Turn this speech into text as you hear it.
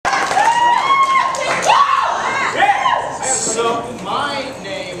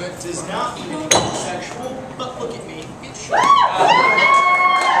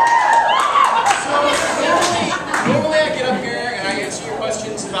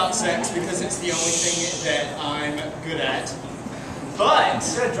about sex because it's the only thing that I'm good at. But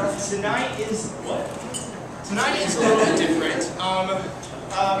tonight is what? Tonight is a little bit different. You're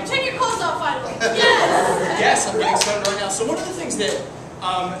taking your clothes off finally. Yes! Yes, I'm getting started right now. So one of the things that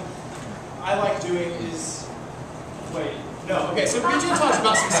I like doing is, so BJ talks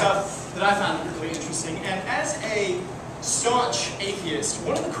about some stuff that I found really interesting. And as a staunch atheist,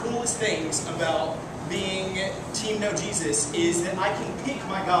 one of the coolest things about being Team No Jesus is that I can pick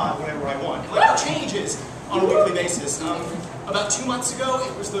my God whenever I want. Like, it changes on a weekly basis. About 2 months ago,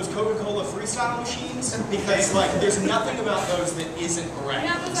 it was those Coca-Cola freestyle machines, because like there's nothing about those that isn't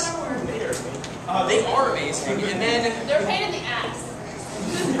miraculous. They are amazing, and then they're a pain in the ass.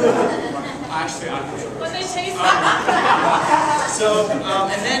 Actually, I'm sure. But they taste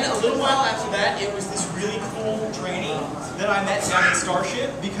and then a little while after that, it was this really cool tranny that I met down in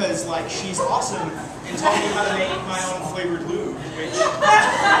Starship, because like she's awesome and taught me how to make my own flavored lube, which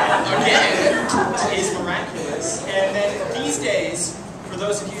again is miraculous. And then these days, for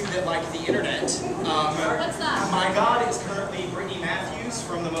those of you that like the internet, what's that? My God is currently Brittany Matthews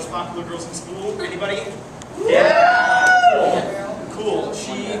from the Most Popular Girls in School. Anybody? Yeah! Cool.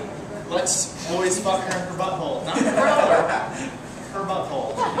 She lets boys fuck her in her butthole. Not her growler. Her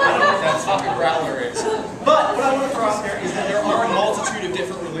butthole. I don't know if that's what a growler is. But what I want to throw out there is that there are a multitude of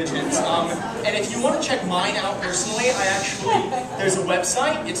different religions. And if you want to check mine out personally, there's a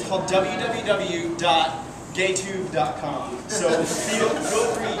website. It's called www.gaytube.com. So feel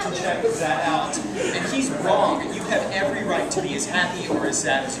free to check that out. And he's wrong. You have every right to be as happy or as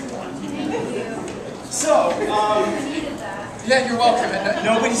sad as you want. So, yeah, you're welcome. And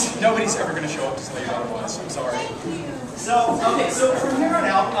nobody's ever going to show up to tell you otherwise. I'm sorry. So from here on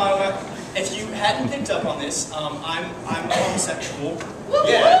out, if you hadn't picked up on this, I'm homosexual.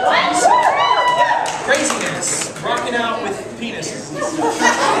 Yeah, craziness, rocking out with penises and stuff.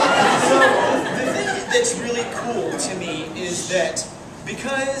 So the thing that's really cool to me is that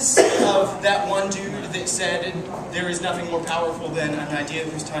because of that one dude that said there is nothing more powerful than an idea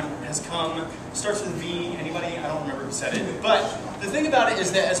whose time has come, starts with V, anybody? I don't remember who said it. But the thing about it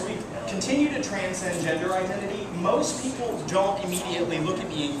is that as we continue to transcend gender identity, most people don't immediately look at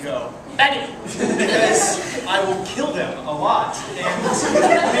me and go, Betty! Because I will kill them a lot. And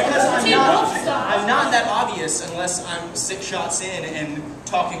because I'm not that obvious unless I'm 6 shots in and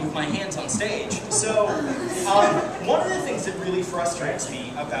talking with my hands on stage. So one of the things that really frustrates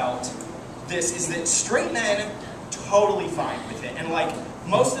me about this is that straight men totally fine with it. And like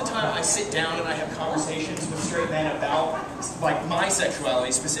most of the time I sit down and I have conversations with straight men about like my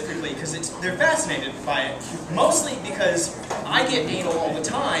sexuality specifically because they're fascinated by it. Mostly because I get anal all the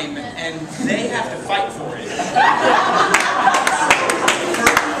time and they have to fight for it.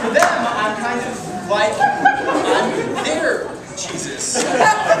 For them, I'm kind of like, I'm their Jesus.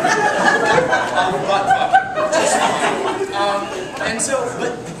 Butt fucking. And so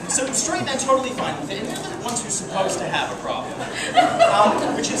straight men totally fine with it, and they're the ones who are supposed to have a problem,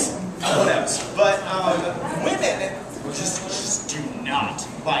 which is whatevs. But women just do not,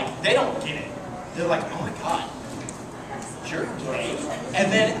 like, they don't get it. They're like, oh my God, you're gay?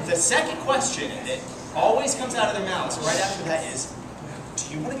 And then the second question that always comes out of their mouths right after that is, do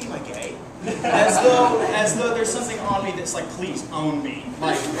you want to be my gay? As though there's something on me that's like, please own me.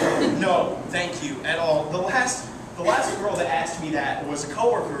 Like, no, thank you at all. The last girl that asked me that was a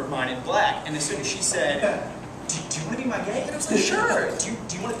coworker of mine in black, and as soon as she said, do you want to be my gay? And I was like, sure. Do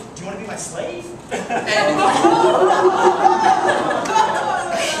you want to be my slave? And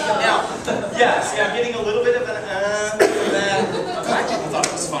now, yeah, see, I'm getting a little bit of an that. I thought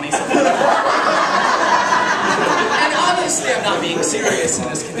it was funny. And obviously, I'm not being serious in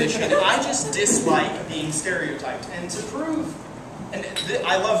this condition. I just dislike being stereotyped, and to prove, and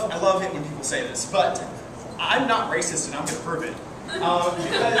I love it when people say this, but I'm not racist, and I'm going to prove it.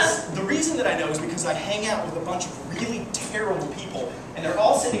 Because the reason that I know is because I hang out with a bunch of really terrible people, and they're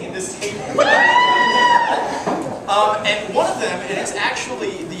all sitting at this table. And one of them, and it's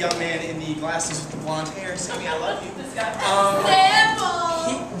actually the young man in the glasses with the blonde hair. Sammy, I love you. This guy.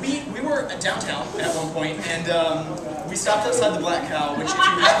 We were downtown at one point, and we stopped outside the Black Cow, which if you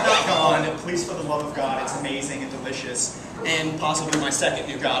have not gone, please, for the love of God, it's amazing and delicious. And possibly my second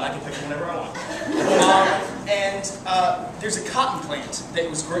new God. I can pick whenever I want. There's a cotton plant that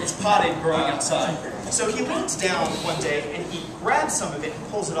was it's potted growing outside. So he leans down one day and he grabs some of it and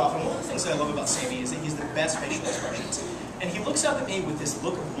pulls it off. And one of the things that I love about Sammy is that he's the best facial expressions. And he looks up at me with this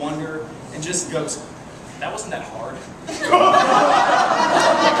look of wonder and just goes, that wasn't that hard.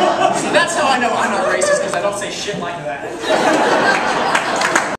 So that's how I know I'm not racist, because I don't say shit like that.